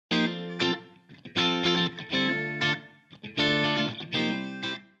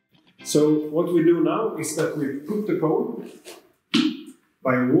So what we do now is that we put the cone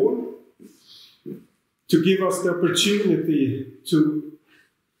by a wall to give us the opportunity to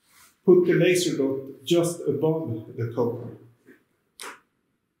put the laser dot just above the cone.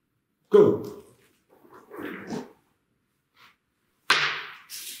 Go.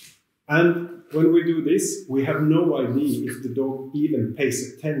 And when we do this, we have no idea if the dog even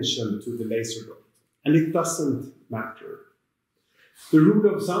pays attention to the laser dot. And it doesn't matter. The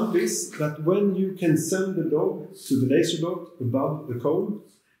rule of thumb is that when you can send the dog to the laser dot above the cone,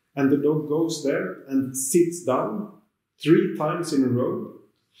 and the dog goes there and sits down 3 times in a row,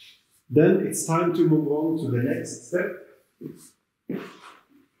 then it's time to move on to the next step,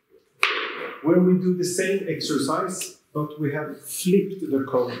 where we do the same exercise, but we have flipped the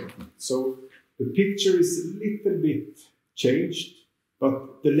cone. So the picture is a little bit changed,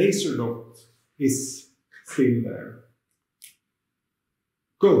 but the laser dot is still there.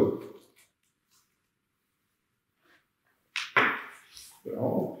 Go.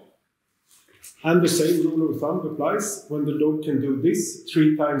 Bra. And the same rule of thumb applies. When the dog can do this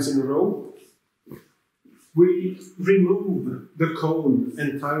 3 times in a row, we remove the cone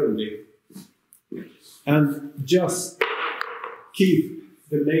entirely and just keep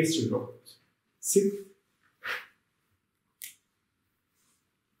the laser dot. Sit.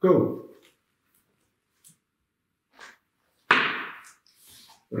 Go.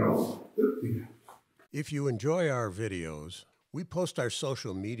 Bra. If you enjoy our videos, we post our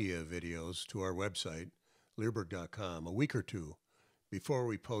social media videos to our website, Leerburg.com, a week or 2 before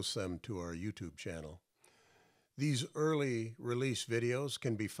we post them to our YouTube channel. These early release videos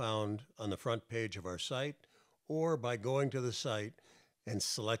can be found on the front page of our site or by going to the site and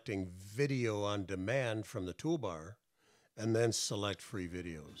selecting Video on Demand from the toolbar and then select Free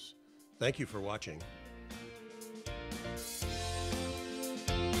Videos. Thank you for watching.